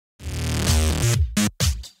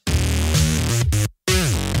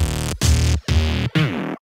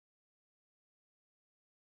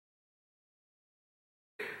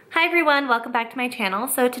Hi everyone, welcome back to my channel.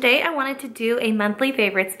 So today I wanted to do a monthly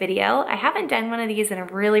favorites video. I haven't done one of these in a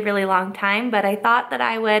really long time, but I thought that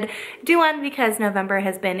I would do one because November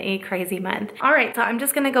has been a crazy month. All right, so I'm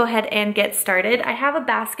just gonna go ahead and get started. I have a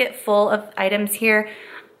basket full of items here.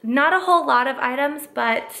 Not a whole lot of items,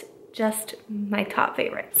 but just my top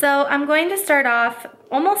favorites. So I'm going to start off,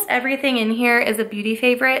 almost everything in here is a beauty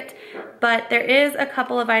favorite, but there is a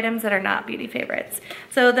couple of items that are not beauty favorites.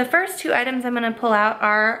 So the first two items I'm gonna pull out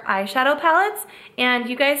are eyeshadow palettes, and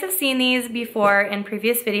you guys have seen these before in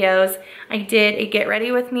previous videos. I did a get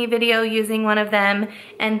ready with me video using one of them,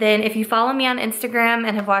 and then if you follow me on Instagram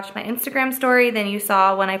and have watched my Instagram story, then you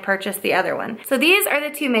saw when I purchased the other one. So these are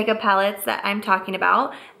the two makeup palettes that I'm talking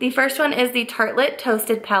about. The first one is the Tartelette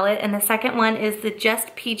Toasted palette, and the second one is the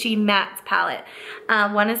Just Peachy Mattes palette.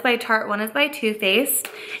 One is by Tarte, one is by Too Faced.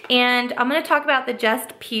 And I'm gonna talk about the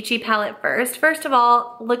Just Peachy palette first. First of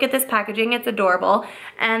all, look at this packaging, it's adorable.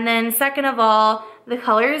 And then second of all, the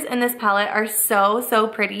colors in this palette are so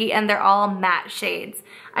pretty, and they're all matte shades.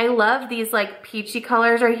 I love these like peachy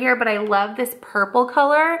colors right here, but I love this purple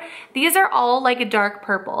color. These are all like a dark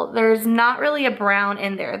purple. There's not really a brown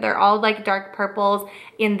in there. They're all like dark purples,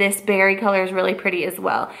 and this berry color is really pretty as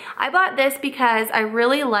well. I bought this because I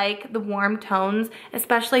really like the warm tones,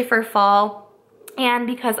 especially for fall. And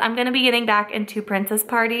because I'm gonna be getting back into princess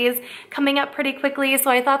parties coming up pretty quickly,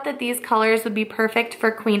 so I thought that these colors would be perfect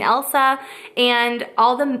for Queen Elsa, and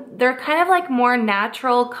they're kind of like more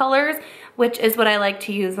natural colors, which is what I like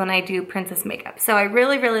to use when I do princess makeup. So I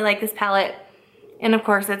really like this palette, and of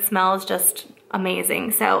course it smells just amazing.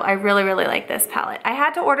 So I really like this palette. I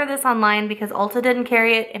had to order this online because Ulta didn't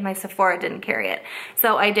carry it and my Sephora didn't carry it.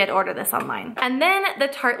 So I did order this online. And then the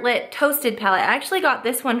Tartelette Toasted palette. I actually got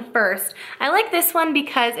this one first. I like this one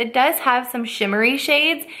because it does have some shimmery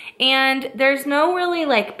shades, and there's no really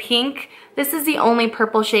like pink. This is the only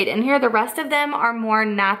purple shade in here. The rest of them are more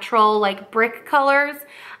natural like brick colors.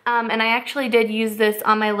 And I actually did use this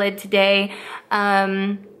on my lid today.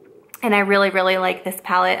 And I really like this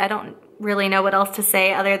palette. I don't really know what else to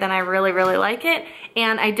say other than I really like it,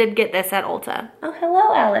 and I did get this at Ulta. Oh,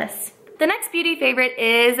 hello Alice. The next beauty favorite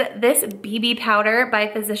is this BB powder by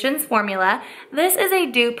Physicians Formula. This is a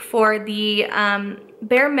dupe for the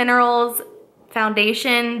Bare Minerals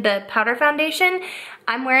foundation, the powder foundation.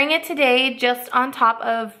 I'm wearing it today just on top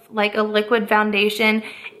of like a liquid foundation,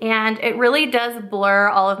 and it really does blur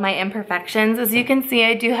all of my imperfections. As you can see,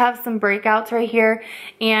 I do have some breakouts right here,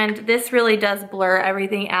 and this really does blur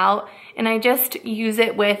everything out. And I just use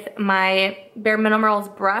it with my Bare Minerals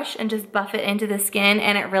brush and just buff it into the skin,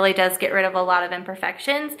 and it really does get rid of a lot of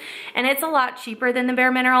imperfections. And it's a lot cheaper than the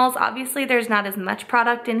Bare Minerals. Obviously, there's not as much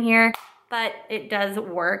product in here, but it does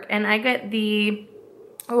work. And I get the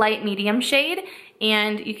light medium shade,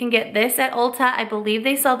 and you can get this at Ulta. I believe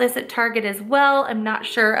they sell this at Target as well. I'm not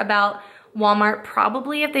sure about Walmart.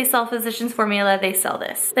 Probably if they sell Physicians Formula, they sell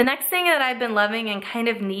this. The next thing that I've been loving and kind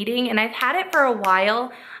of needing, and I've had it for a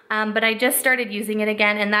while, but I just started using it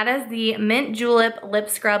again, and that is the Mint Julep Lip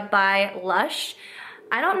Scrub by Lush.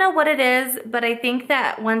 I don't know what it is, but I think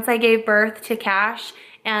that once I gave birth to Cash,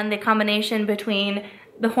 and the combination between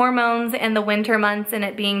the hormones and the winter months and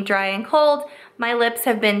it being dry and cold, my lips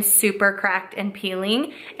have been super cracked and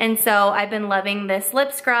peeling. And so I've been loving this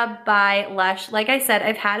lip scrub by Lush. Like I said,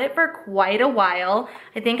 I've had it for quite a while.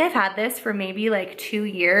 I think I've had this for maybe like 2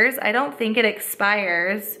 years. I don't think it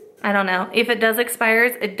expires. I don't know. If it does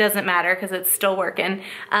expires, it doesn't matter because it's still working.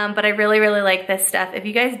 But I really like this stuff. If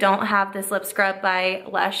you guys don't have this lip scrub by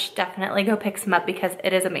Lush, definitely go pick some up because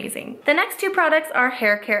it is amazing. The next two products are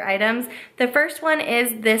hair care items. The first one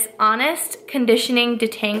is this Honest Conditioning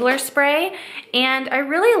Detangler Spray. And I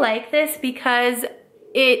really like this because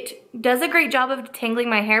it does a great job of detangling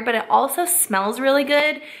my hair, but it also smells really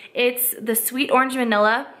good. It's the Sweet Orange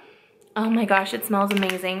Vanilla. Oh my gosh, it smells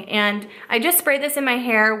amazing. And I just spray this in my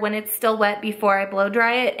hair when it's still wet before I blow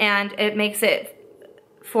dry it, and it makes it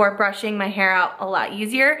for brushing my hair out a lot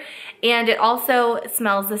easier. And it also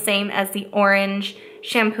smells the same as the orange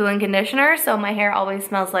shampoo and conditioner, so my hair always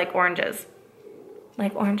smells like oranges.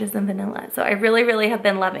 Like oranges and vanilla. So I really have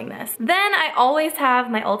been loving this. Then I always have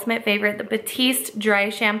my ultimate favorite, the Batiste Dry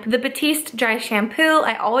Shampoo. The Batiste Dry Shampoo,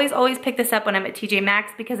 I always pick this up when I'm at TJ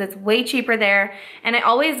Maxx because it's way cheaper there. And I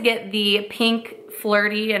always get the pink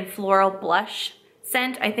flirty and floral blush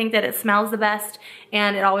scent. I think that it smells the best,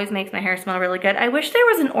 and it always makes my hair smell really good. I wish there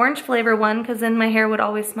was an orange flavor one, because then my hair would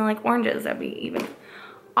always smell like oranges. That'd be even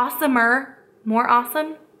awesomer, more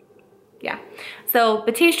awesome. Yeah, so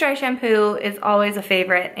Batiste Dry Shampoo is always a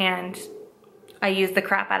favorite, and I use the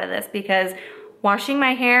crap out of this because washing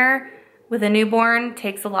my hair with a newborn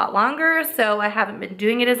takes a lot longer, so I haven't been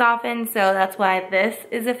doing it as often, so that's why this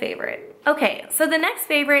is a favorite. Okay, so the next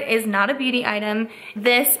favorite is not a beauty item.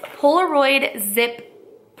 This Polaroid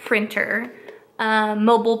zip printer,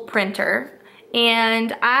 mobile printer.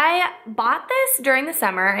 And I bought this during the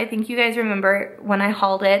summer. I think you guys remember when I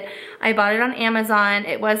hauled it. I bought it on Amazon.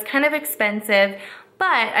 It was kind of expensive, but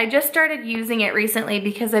I just started using it recently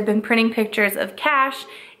because I've been printing pictures of cash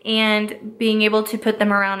and being able to put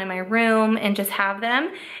them around in my room and just have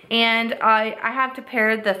them. And I have to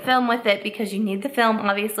pair the film with it because you need the film,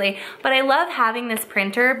 obviously. But I love having this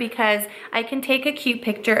printer because I can take a cute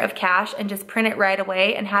picture of cash and just print it right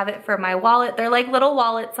away and have it for my wallet. They're like little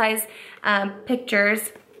wallet size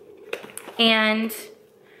pictures. And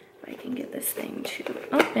if I can get this thing to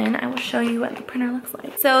open, I will show you what the printer looks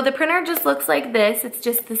like. So the printer just looks like this. It's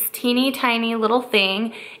just this teeny tiny little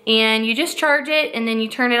thing, and you just charge it and then you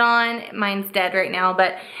turn it on. Mine's dead right now,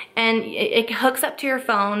 and it hooks up to your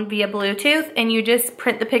phone via Bluetooth, and you just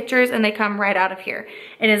print the pictures and they come right out of here.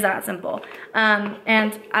 It is that simple.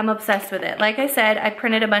 And I'm obsessed with it. Like I said, I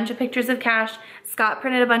printed a bunch of pictures of cash. Scott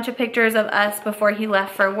printed a bunch of pictures of us before he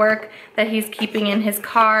left for work that he's keeping in his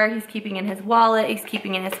car, he's keeping in his wallet, he's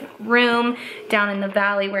keeping in his room down in the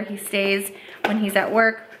valley where he stays when he's at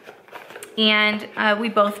work. And we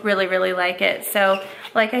both really, really like it. So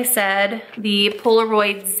like I said, the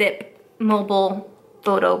Polaroid zip mobile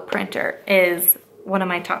photo printer is one of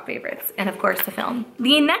my top favorites, and of course the film.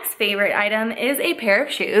 The next favorite item is a pair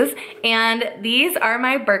of shoes, and these are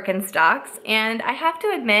my Birkenstocks, and I have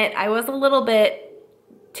to admit I was a little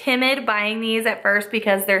bit timid buying these at first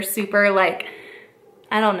because they're super, like,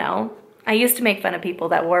 I don't know. I used to make fun of people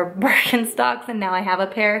that wore Birkenstocks, and now I have a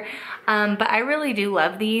pair, but I really do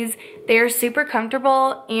love these. They're super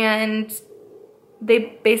comfortable and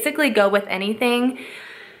they basically go with anything.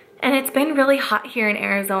 And it's been really hot here in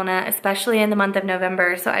Arizona, especially in the month of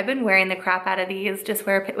November. So I've been wearing the crap out of these, just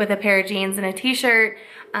with a pair of jeans and a t-shirt.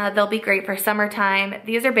 They'll be great for summertime.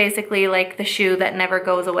 These are basically like the shoe that never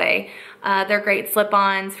goes away. They're great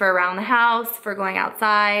slip-ons for around the house, for going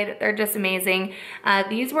outside. They're just amazing.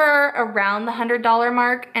 These were around the $100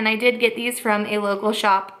 mark, and I did get these from a local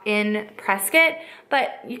shop in Prescott,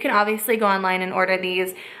 but you can obviously go online and order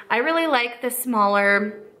these. I really like the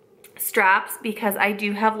smaller straps because I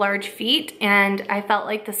do have large feet, and I felt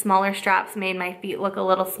like the smaller straps made my feet look a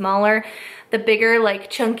little smaller. The bigger, like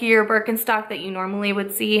chunkier Birkenstock that you normally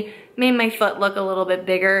would see made my foot look a little bit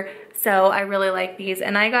bigger. So I really like these,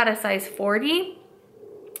 and I got a size 40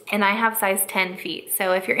 and I have size 10 feet.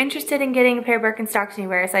 So if you're interested in getting a pair of Birkenstocks and you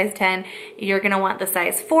wear a size 10, you're gonna want the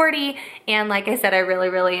size 40. And like I said, I really,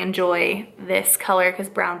 really enjoy this color because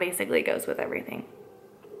brown basically goes with everything.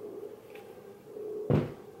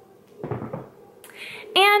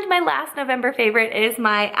 And my last November favorite is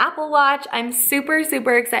my Apple Watch. I'm super,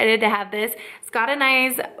 super excited to have this. Scott and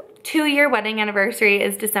I's 2-year wedding anniversary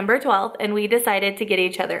is December 12th, and we decided to get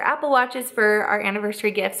each other Apple Watches for our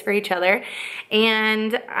anniversary gifts for each other.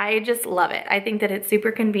 And I just love it. I think that it's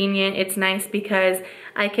super convenient. It's nice because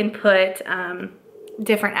I can put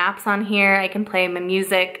different apps on here. I can play my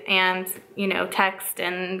music and, you know, text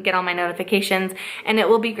and get all my notifications, and it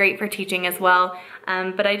will be great for teaching as well.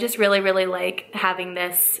 But I just really, really like having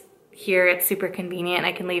this here. It's super convenient.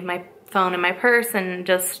 I can leave my phone in my purse and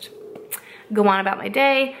just go on about my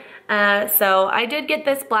day. So I did get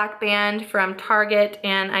this black band from Target,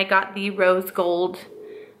 and I got the rose gold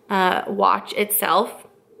watch itself.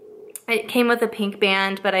 It came with a pink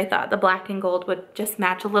band, but I thought the black and gold would just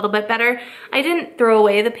match a little bit better. I didn't throw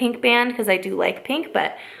away the pink band because I do like pink,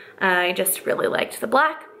 but I just really liked the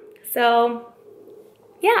black. So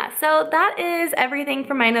yeah, so that is everything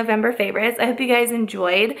for my November favorites. I hope you guys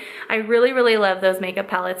enjoyed. I really, really love those makeup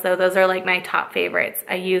palettes though. Those are like my top favorites.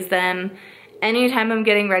 I use them anytime I'm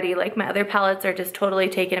getting ready. Like my other palettes are just totally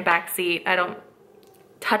taking a back seat. I don't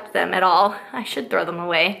touch them at all. I should throw them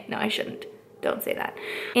away. No, I shouldn't. Don't say that.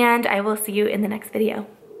 And I will see you in the next video.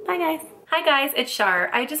 Bye guys. Hi guys, it's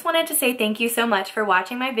Shar. I just wanted to say thank you so much for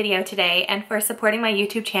watching my video today and for supporting my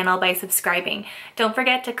YouTube channel by subscribing. Don't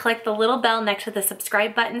forget to click the little bell next to the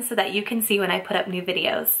subscribe button so that you can see when I put up new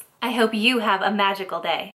videos. I hope you have a magical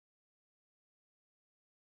day.